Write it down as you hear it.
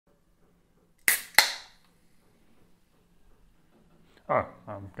Oh,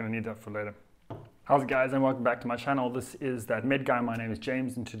 I'm gonna need that for later. How's it guys, and welcome back to my channel. This is That Med Guy. My name is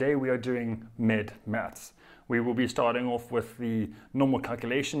James, and today we are doing med maths. We will be starting off with the normal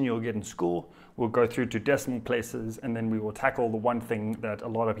calculation you'll get in school. We'll go through to decimal places, and then we will tackle the one thing that a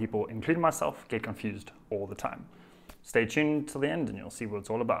lot of people, including myself, get confused all the time. Stay tuned till the end and you'll see what it's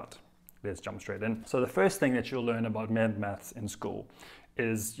all about. Let's jump straight in. So the first thing that you'll learn about med maths in school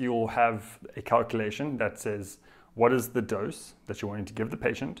is you'll have a calculation that says what is the dose that you're wanting to give the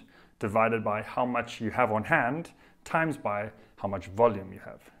patient divided by how much you have on hand times by how much volume you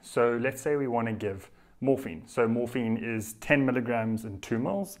have. So let's say we want to give morphine. So morphine is 10 milligrams in 2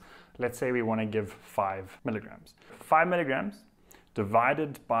 mils. Let's say we want to give 5 milligrams. 5 milligrams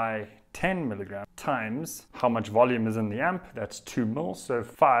divided by 10 milligrams times how much volume is in the amp, that's 2 mils. So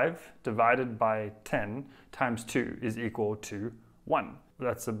 5 divided by 10 times 2 is equal to 1.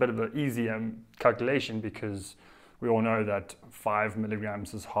 That's a bit of an easier calculation because we all know that 5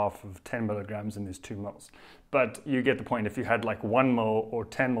 milligrams is half of 10 milligrams and there's 2 mils. But you get the point. If you had like 1 mil or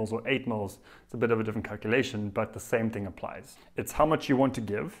 10 mils or 8 mils, it's a bit of a different calculation, but the same thing applies. It's how much you want to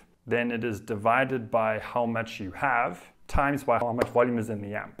give, then it is divided by how much you have, times by how much volume is in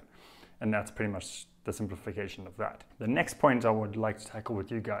the amp. And that's pretty much the simplification of that. The next point I would like to tackle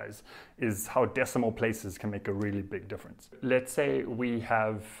with you guys is how decimal places can make a really big difference. Let's say we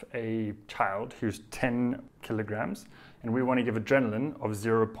have a child who's 10 kilograms and we want to give adrenaline of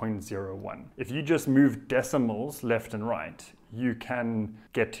 0.01. If you just move decimals left and right, you can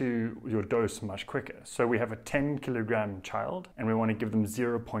get to your dose much quicker. So we have a 10 kilogram child and we want to give them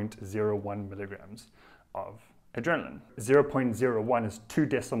 0.01 milligrams of adrenaline. 0.01 is 2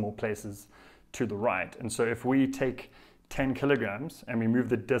 decimal places to the right. And so if we take 10 kilograms and we move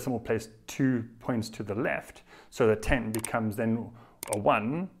the decimal place 2 points to the left, so the 10 becomes then a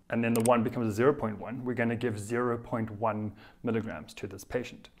 1, and then the 1 becomes a 0.1, we're going to give 0.1 milligrams to this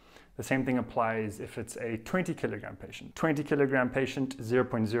patient. The same thing applies if it's a 20 kilogram patient. 20 kilogram patient,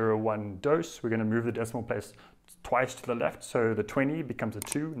 0.01 dose, we're going to move the decimal place twice to the left, so the 20 becomes a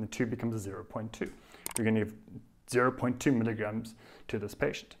 2 and the 2 becomes a 0.2. We're going to give 0.2 milligrams to this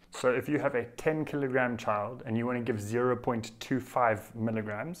patient. So if you have a 10 kilogram child and you want to give 0.25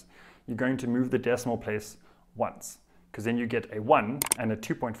 milligrams, you're going to move the decimal place once, because then you get a 1 and a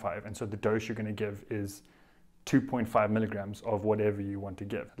 2.5, and so the dose you're going to give is 2.5 milligrams of whatever you want to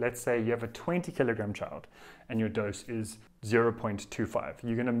give. Let's say you have a 20 kilogram child and your dose is 0.25.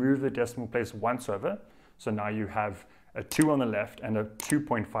 You're going to move the decimal place once over, so now you have a 2 on the left and a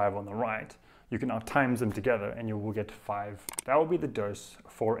 2.5 on the right. You can now times them together and you will get 5. That will be the dose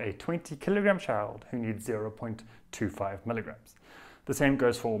for a 20 kilogram child who needs 0.25 milligrams. The same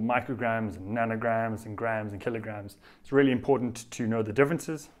goes for micrograms and nanograms and grams and kilograms. It's really important to know the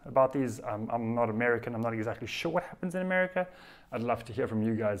differences about these. I'm not American. I'm not exactly sure what happens in America. I'd love to hear from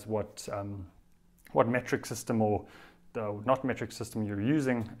you guys what metric system or not metric system you're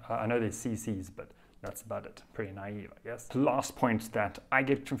using. I know there's CCs, but that's about it. Pretty naive, I guess. The last point that I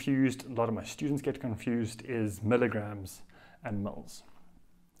get confused, a lot of my students get confused, is milligrams and mils.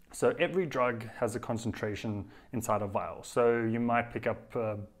 So every drug has a concentration inside a vial. So you might pick up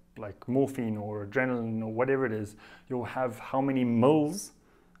like morphine or adrenaline or whatever it is. You'll have how many mils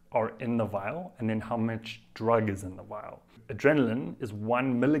are in the vial and then how much drug is in the vial. Adrenaline is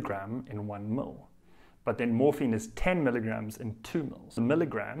 1 milligram in 1 mil, but then morphine is 10 milligrams in 2 mils. The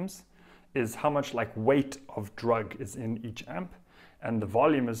milligrams is how much like weight of drug is in each amp, and the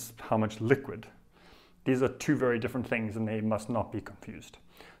volume is how much liquid. These are 2 very different things and they must not be confused.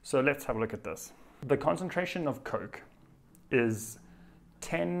 So let's have a look at this. The concentration of Coke is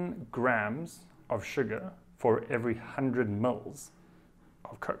 10 grams of sugar for every 100 mils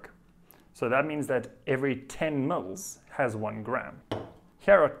of Coke. So that means that every 10 mils has 1 gram.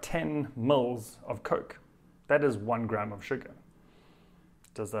 Here are 10 mils of Coke. That is 1 gram of sugar.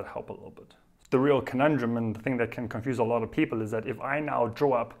 Does that help a little bit? The real conundrum and the thing that can confuse a lot of people is that if I now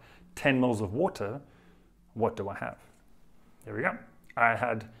draw up 10 mils of water, what do I have? Here we go. I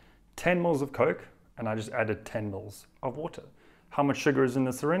had 10 mils of Coke and I just added 10 mils of water. How much sugar is in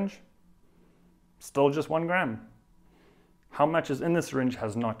the syringe? Still just 1 gram. How much is in the syringe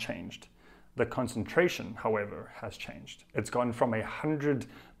has not changed. The concentration, however, has changed. It's gone from 100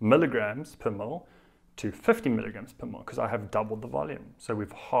 milligrams per mil to 50 milligrams per mil because I have doubled the volume. So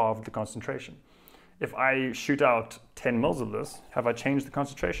we've halved the concentration. If I shoot out 10 mils of this, have I changed the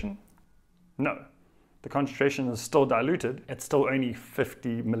concentration? No. The concentration is still diluted. It's still only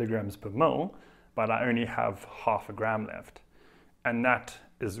 50 milligrams per mil, but I only have half a gram left. And that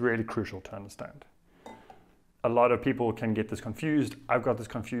is really crucial to understand. A lot of people can get this confused. I've got this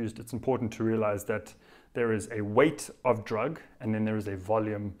confused. It's important to realize that there is a weight of drug and then there is a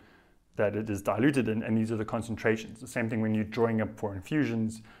volume that it is diluted in, and these are the concentrations. The same thing when you're drawing up for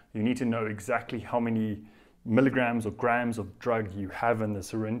infusions, you need to know exactly how many milligrams or grams of drug you have in the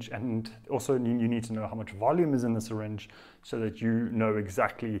syringe, and also you need to know how much volume is in the syringe so that you know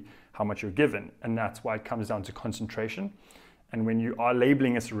exactly how much you're given, and that's why it comes down to concentration. And when you are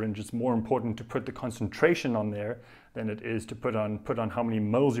labeling a syringe, it's more important to put the concentration on there than it is to put on how many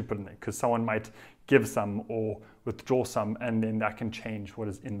mils you put in there, because someone might give some or withdraw some, and then that can change what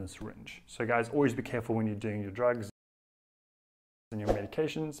is in the syringe. So guys, always be careful when you're doing your drugs and your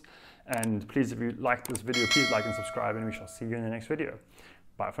medications. And please, if you like this video, please like and subscribe, and we shall see you in the next video.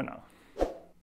 Bye for now.